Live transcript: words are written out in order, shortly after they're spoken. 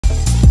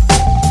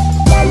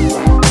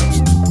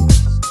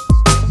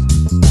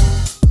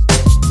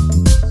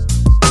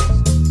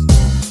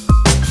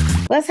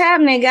What's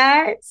happening,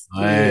 guys?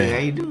 Hey, how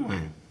you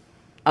doing?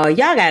 Oh,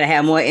 y'all gotta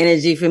have more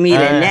energy for me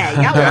than that.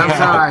 Y'all was I'm at a house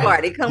sorry.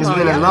 party. Come It's on,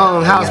 been a y'all look long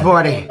like house y'all just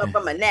party. woke up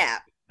from a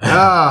nap.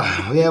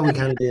 Oh, yeah, we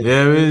kind of did.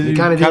 Yeah, We you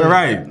kind of kind did. of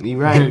right. You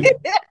right.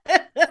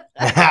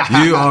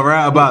 You are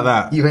right about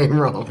that. You ain't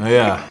wrong.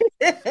 Yeah.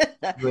 You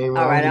ain't All wrong.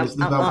 I'm right, getting to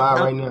sleep out my eye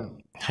right now.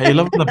 Hey,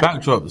 loving the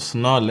backdrop.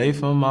 Snar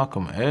Latham,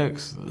 Malcolm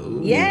X. Ooh.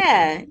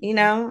 yeah,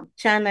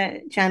 trying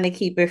to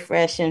keep it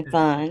fresh and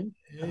fun.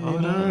 Yeah,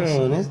 Hold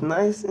on. That's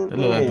nice in it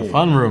look like the there.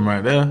 fun room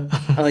right there.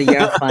 Oh,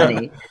 you're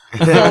funny.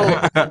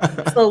 So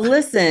so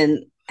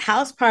listen,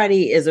 House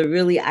Party is a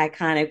really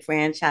iconic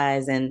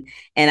franchise, and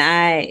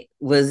I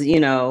was,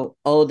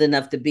 old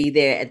enough to be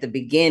there at the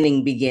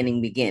beginning.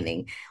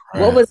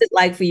 What Right. was it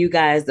like for you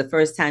guys the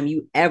first time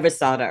you ever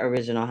saw the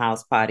original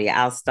House Party?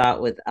 I'll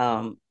start with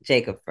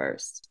Jacob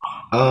first.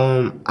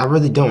 I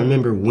really don't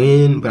remember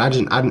when, but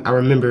I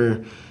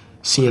remember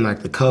seeing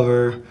like the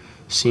cover,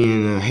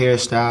 seeing the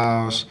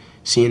hairstyles,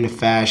 seeing the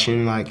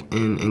fashion like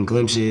in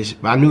glimpses.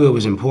 But I knew it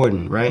was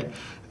important, right?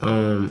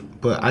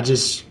 But I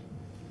just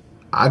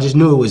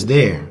knew it was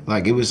there.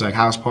 Like it was like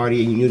house party.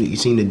 You knew that you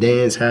seen the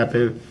dance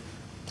happen.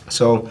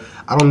 So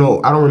I don't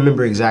know. I don't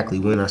remember exactly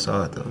when I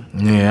saw it though.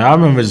 Yeah, I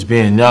remember just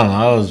being young.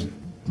 I was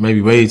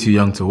maybe way too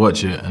young to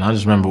watch it, and I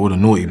just remember all the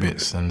naughty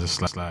bits and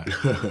just like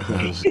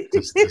it was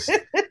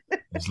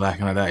just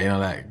lacking like that,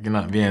 like you're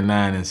not being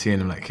 9 and seeing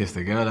them like kiss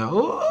the girl, like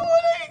oh,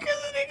 they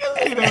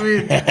kissing, you know what I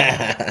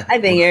mean? I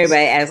think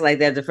everybody acts like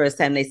that the first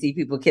time they see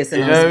people kissing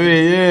You on know what I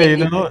screen.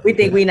 mean? Yeah, We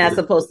think we're not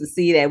supposed to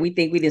see that. We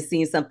think we just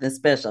seen something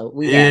special.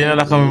 We Yeah, haven't.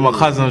 like I'm with my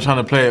cousin, I'm trying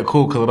to play it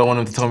cool because I don't want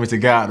him to tell me to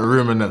get out of the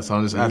room and that, so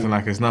I'm just acting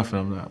like it's nothing.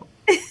 I'm like,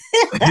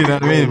 you know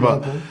what I mean?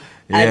 But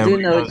I yeah, do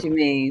know what you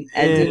mean.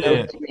 I do know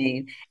yeah, what you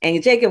mean.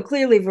 And Jacob,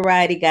 clearly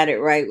Variety got it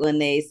right when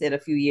they said a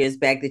few years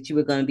back that you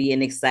were going to be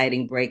an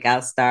exciting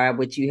breakout star,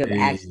 which you have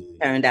actually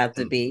yeah. turned out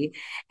to be.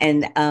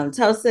 And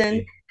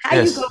Tosin, how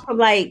you go Yes. from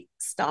like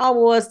Star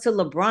Wars to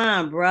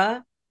LeBron,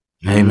 bruh?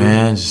 Hey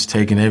man, just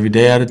taking every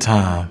day at a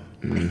time,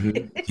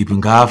 Mm-hmm. keeping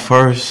God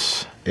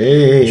first,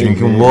 Hey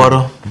drinking man.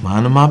 water,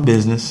 minding my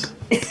business.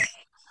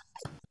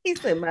 He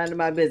said, "Minding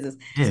my business."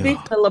 Yeah.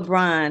 Speaking of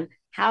LeBron,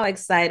 how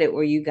excited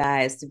were you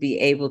guys to be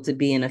able to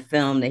be in a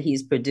film that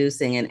he's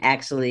producing and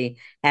actually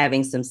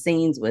having some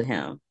scenes with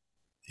him?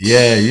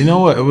 Yeah, you know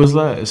what? It was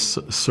like it's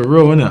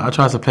surreal, innit? I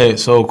tried to play it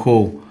so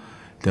cool.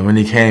 Then when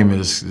he came, it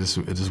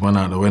just went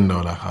out the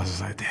window. Like I was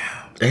just like, damn.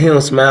 And he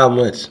don't smile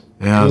much.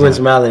 Yeah, I He was wasn't like,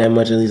 smiling that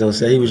much at least on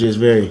set. He was just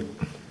very.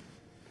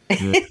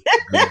 yeah,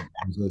 Good.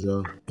 Good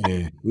job.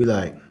 yeah. We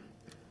like.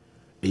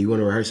 You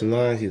want to rehearse some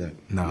lines? He's like,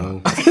 Nah.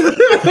 no.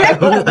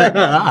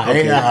 I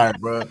ain't Okay. all right,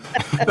 bro.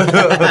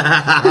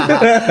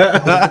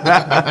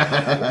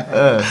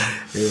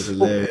 It was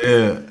hilarious.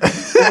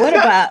 Yeah. What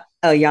about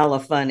y'all are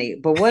funny,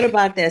 but what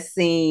about that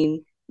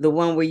scene, the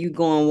one where you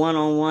going one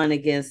on one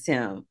against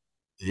him?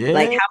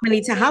 Like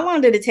Yeah. how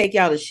long did it take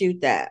y'all to shoot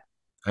that?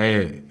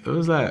 Hey, it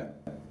was like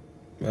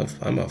I'm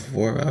about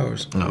 4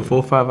 hours. 4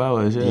 or 5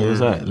 hours. Yeah, it was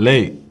Yeah. like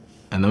late,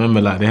 and I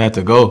remember like they had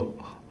to go.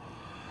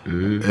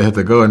 They had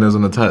to go, and it was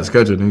on a tight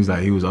schedule. And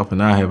he was up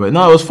and out here, but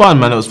no, it was fun,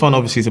 man. It was fun,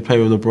 obviously, to play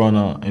with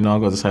LeBron. I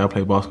got to say I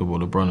played basketball.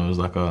 LeBron, it was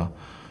like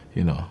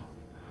you know,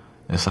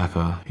 it's like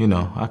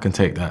I can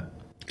take that.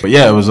 But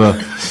yeah, it was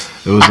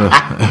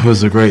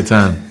a great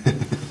time.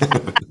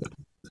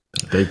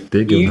 They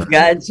give You that.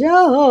 got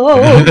Joe.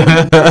 You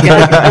got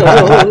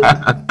Joe.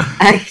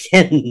 I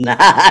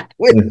cannot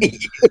with you.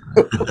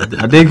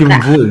 I did give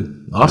him 40.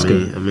 I Ask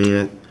mean, him. I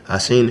mean, I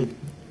seen it.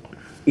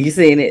 You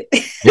seen it?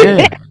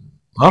 Yeah,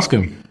 ask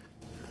him.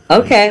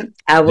 Okay.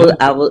 I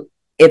Yeah. will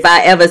if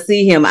I ever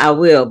see him, I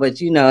will. But it's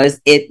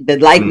the I mean,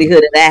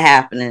 likelihood of that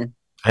happening.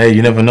 Hey,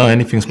 you never know.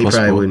 Anything's he probably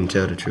possible. wouldn't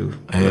tell the truth.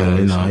 Yeah,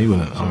 Honestly. he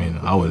wouldn't. I mean,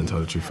 I wouldn't tell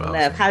the truth.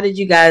 Left. How did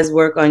you guys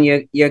work on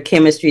your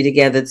chemistry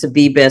together to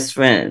be best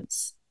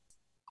friends?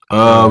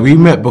 We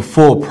met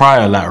before,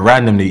 prior, like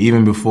randomly,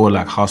 even before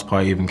like House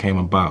Party even came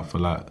about. For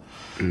like,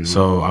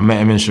 so I met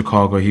him in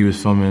Chicago. He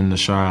was filming The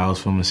Shy. I was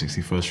filming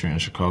 61st Street in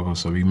Chicago.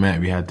 So we met.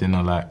 We had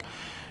dinner. Like,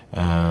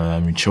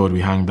 we chilled.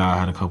 We hanged out.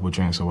 Had a couple of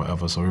drinks or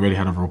whatever. So we already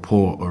had a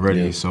rapport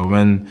already. Yeah. So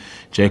when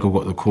Jacob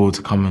got the call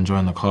to come and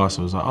join the cast,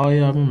 I was like, oh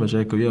yeah, I remember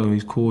Jacob. Yo,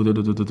 he's cool. Da,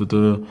 da, da, da, da,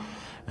 da.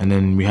 And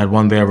then we had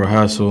one day of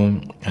rehearsal,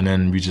 and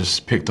then we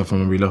just picked up from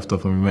where we left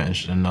off when we met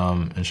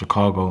in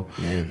Chicago.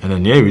 Yeah. And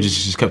then we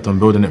just kept on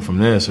building it from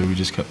there. So we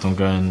just kept on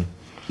going.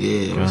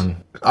 Yeah, it was going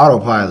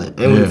autopilot,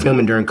 and we were yeah,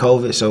 filming during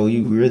COVID, so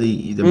you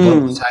really the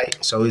boat was tight.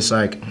 So it's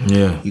like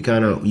yeah,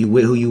 you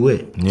with who you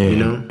with, yeah. you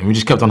know. And we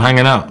just kept on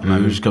hanging out.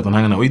 Like we just kept on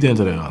hanging out. What you doing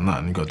today? Like,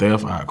 nothing. You got a day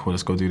off? Alright, cool.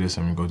 Let's go do this,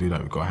 and we go do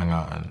that. We go hang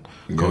out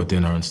and go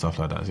dinner and stuff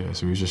like that. Yeah.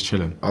 So we was just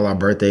chilling. All our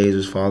birthdays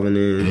was falling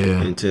in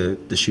Yeah. into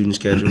the shooting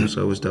schedule,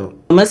 so it was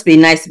dope. It must be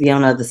nice to be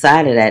on the other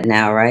side of that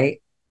now, right?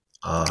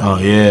 Oh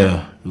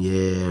yeah.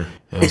 Yeah.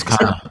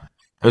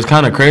 It was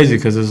kind of crazy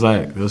because it's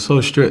like it was so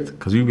strict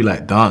because we'd be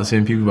like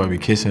dancing, people might be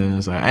kissing, and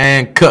it's like,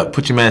 and cut,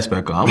 put your mask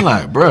back on. I'm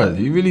like, bro,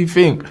 do you really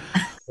think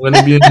When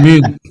they be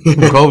immune from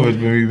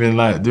COVID, when we've been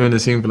like doing the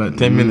scene for like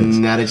 10 minutes.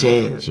 Not a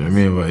chance. You know what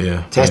I mean? But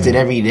yeah. Tested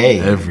every day.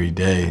 Every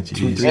day. 2-3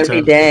 Jeez. Every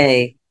times.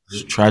 day.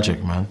 It's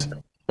tragic, man.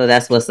 So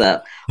that's what's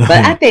up. But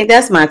I think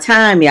that's my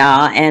time,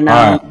 y'all. And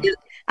All right.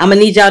 I'm gonna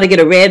need y'all to get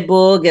a Red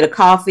Bull, get a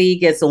coffee,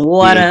 get some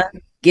water,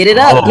 get it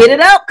up, Oh. get it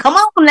up. Come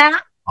on now.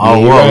 Oh,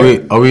 Yeah, what?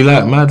 right. Are we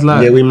like mad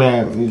like? Yeah, we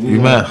mad. We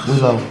mad. We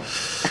low.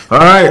 All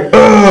right.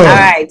 All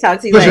right,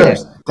 talk to you later.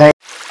 Push-ups. Thank